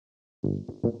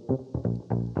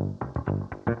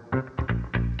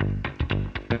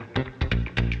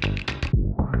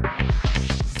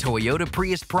Toyota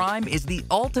Prius Prime is the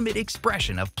ultimate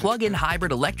expression of plug-in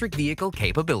hybrid electric vehicle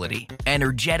capability.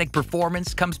 Energetic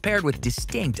performance comes paired with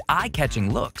distinct,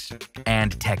 eye-catching looks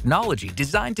and technology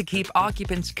designed to keep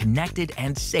occupants connected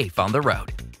and safe on the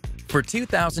road. For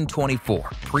 2024,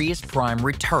 Prius Prime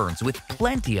returns with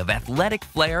plenty of athletic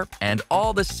flair and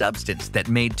all the substance that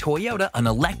made Toyota an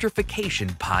electrification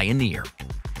pioneer.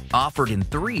 Offered in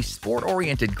 3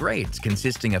 sport-oriented grades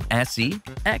consisting of SE,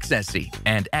 XSE,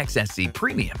 and XSE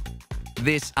Premium.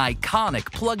 This iconic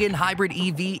plug-in hybrid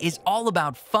EV is all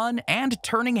about fun and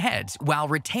turning heads while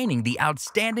retaining the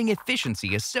outstanding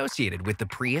efficiency associated with the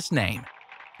Prius name.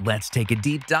 Let's take a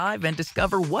deep dive and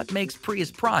discover what makes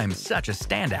Prius Prime such a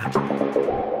standout.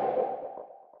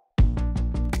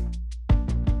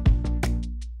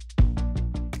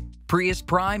 Prius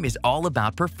Prime is all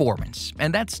about performance,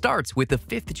 and that starts with the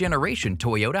 5th-generation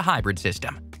Toyota hybrid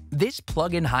system. This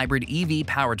plug-in hybrid EV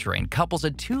powertrain couples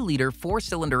a 2-liter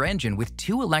 4-cylinder engine with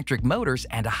 2 electric motors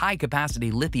and a high-capacity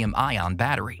lithium-ion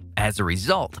battery. As a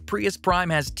result, Prius Prime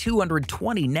has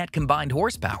 220 net combined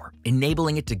horsepower,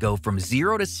 enabling it to go from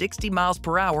 0 to 60 miles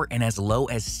per hour in as low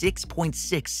as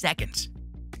 6.6 seconds.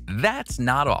 That's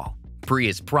not all.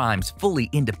 Prius Prime's fully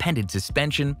independent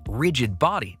suspension, rigid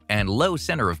body, and low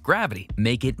center of gravity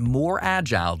make it more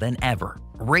agile than ever,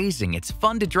 raising its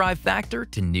fun-to-drive factor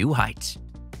to new heights.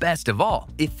 Best of all,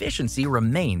 efficiency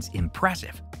remains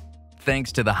impressive.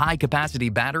 Thanks to the high-capacity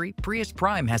battery, Prius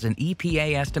Prime has an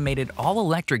EPA-estimated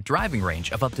all-electric driving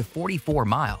range of up to 44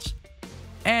 miles.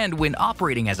 And when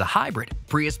operating as a hybrid,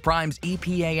 Prius Prime's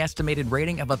EPA-estimated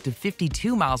rating of up to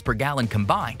 52 miles per gallon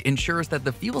combined ensures that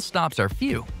the fuel stops are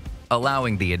few,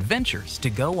 allowing the adventures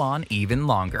to go on even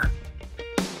longer.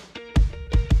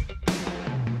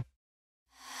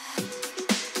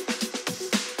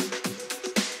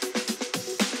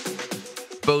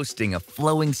 Boasting a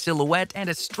flowing silhouette and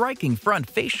a striking front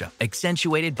fascia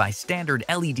accentuated by standard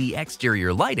LED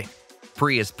exterior lighting,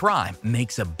 Prius Prime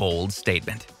makes a bold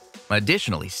statement.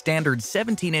 Additionally, standard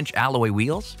 17-inch alloy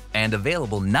wheels and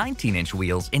available 19-inch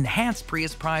wheels enhance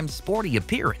Prius Prime's sporty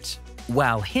appearance,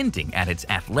 while hinting at its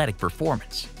athletic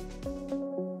performance.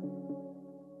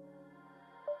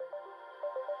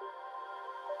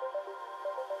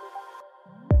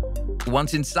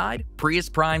 Once inside, Prius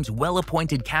Prime's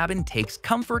well-appointed cabin takes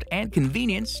comfort and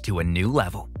convenience to a new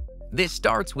level. This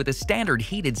starts with a standard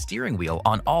heated steering wheel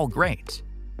on all grades.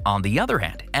 On the other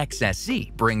hand,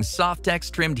 XSE brings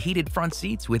Softex-trimmed heated front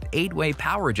seats with 8-way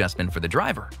power adjustment for the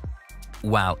driver,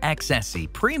 while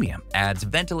XSE Premium adds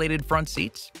ventilated front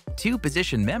seats,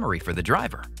 2-position memory for the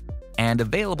driver, and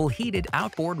available heated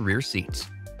outboard rear seats.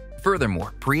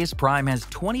 Furthermore, Prius Prime has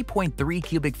 20.3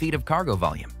 cubic feet of cargo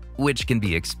volume, which can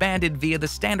be expanded via the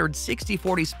standard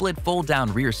 60/40 split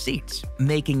fold-down rear seats,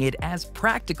 making it as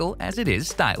practical as it is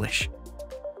stylish.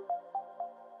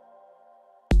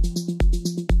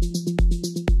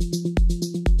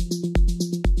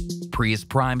 Prius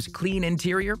Prime's clean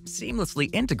interior seamlessly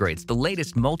integrates the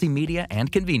latest multimedia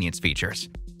and convenience features.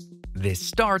 This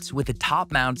starts with a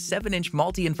top-mount 7-inch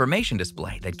multi-information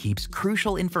display that keeps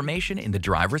crucial information in the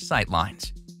driver's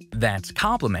sightlines. That's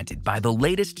complemented by the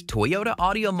latest Toyota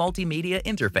Audio Multimedia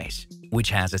interface, which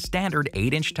has a standard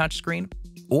 8-inch touchscreen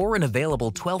or an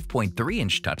available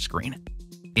 12.3-inch touchscreen.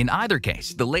 In either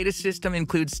case, the latest system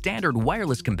includes standard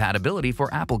wireless compatibility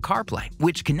for Apple CarPlay,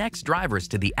 which connects drivers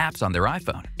to the apps on their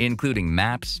iPhone, including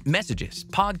Maps, Messages,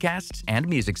 Podcasts, and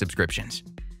music subscriptions.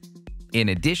 In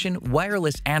addition,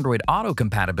 wireless Android Auto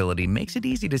compatibility makes it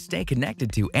easy to stay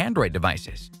connected to Android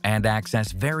devices and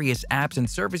access various apps and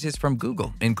services from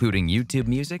Google, including YouTube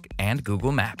Music and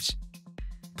Google Maps.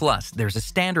 Plus, there's a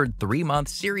standard 3-month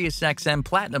SiriusXM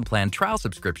Platinum Plan trial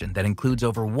subscription that includes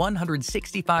over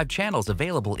 165 channels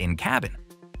available in-cabin,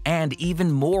 and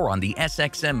even more on the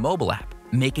SXM mobile app,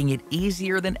 making it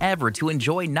easier than ever to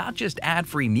enjoy not just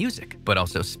ad-free music, but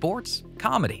also sports,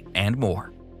 comedy, and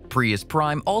more. Prius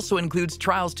Prime also includes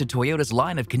trials to Toyota's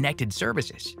line of connected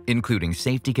services, including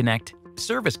Safety Connect,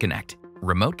 Service Connect,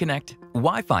 Remote Connect,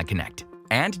 Wi-Fi Connect,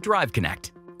 and Drive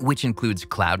Connect, which includes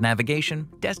cloud navigation,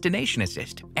 destination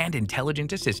assist, and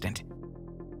intelligent assistant.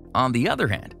 On the other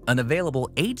hand, an available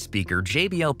 8-speaker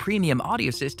JBL Premium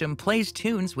audio system plays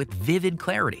tunes with vivid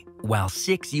clarity, while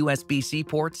 6 USB-C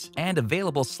ports and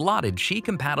available slotted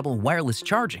Qi-compatible wireless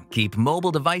charging keep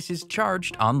mobile devices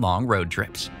charged on long road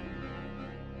trips.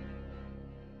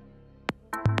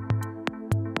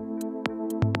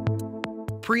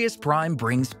 Prius Prime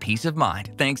brings peace of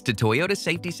mind thanks to Toyota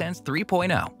Safety Sense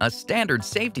 3.0, a standard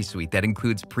safety suite that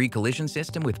includes pre-collision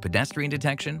system with pedestrian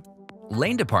detection,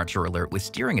 lane departure alert with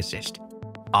steering assist,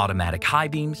 automatic high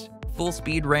beams, full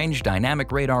speed range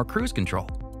dynamic radar cruise control,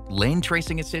 lane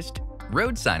tracing assist,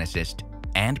 road sign assist,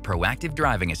 and proactive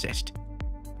driving assist.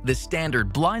 The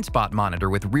standard blind spot monitor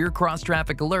with rear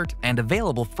cross-traffic alert and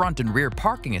available front and rear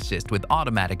parking assist with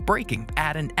automatic braking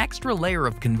add an extra layer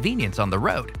of convenience on the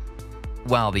road,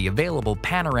 while the available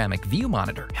panoramic view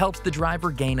monitor helps the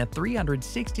driver gain a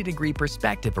 360-degree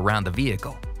perspective around the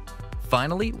vehicle.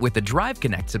 Finally, with the Drive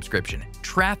Connect subscription,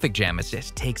 Traffic Jam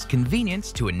Assist takes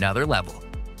convenience to another level.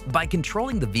 By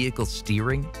controlling the vehicle's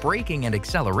steering, braking, and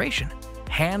acceleration,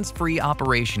 hands-free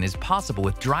operation is possible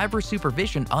with driver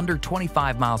supervision under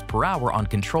 25 miles per hour on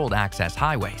controlled access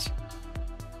highways.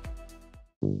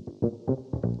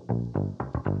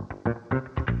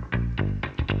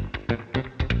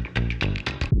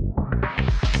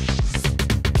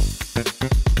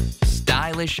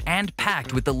 Stylish and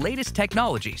packed with the latest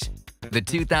technologies, the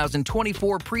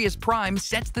 2024 Prius Prime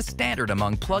sets the standard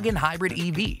among plug-in hybrid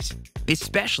EVs,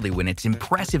 especially when its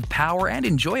impressive power and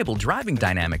enjoyable driving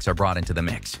dynamics are brought into the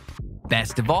mix.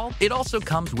 Best of all, it also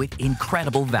comes with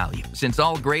incredible value, since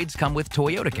all grades come with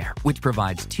Toyota Care, which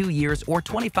provides 2 years or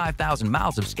 25,000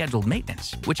 miles of scheduled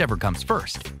maintenance, whichever comes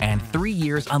first, and 3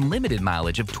 years unlimited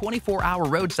mileage of 24-hour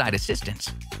roadside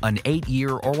assistance, an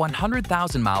 8-year or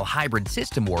 100,000-mile hybrid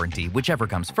system warranty, whichever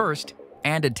comes first,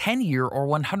 and a 10-year or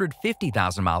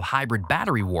 150,000-mile hybrid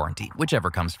battery warranty, whichever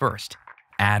comes first.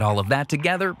 Add all of that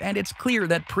together, and it's clear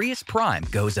that Prius Prime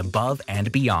goes above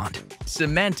and beyond,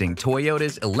 cementing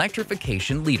Toyota's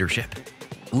electrification leadership.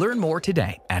 Learn more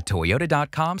today at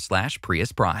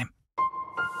toyota.com/Prius Prime.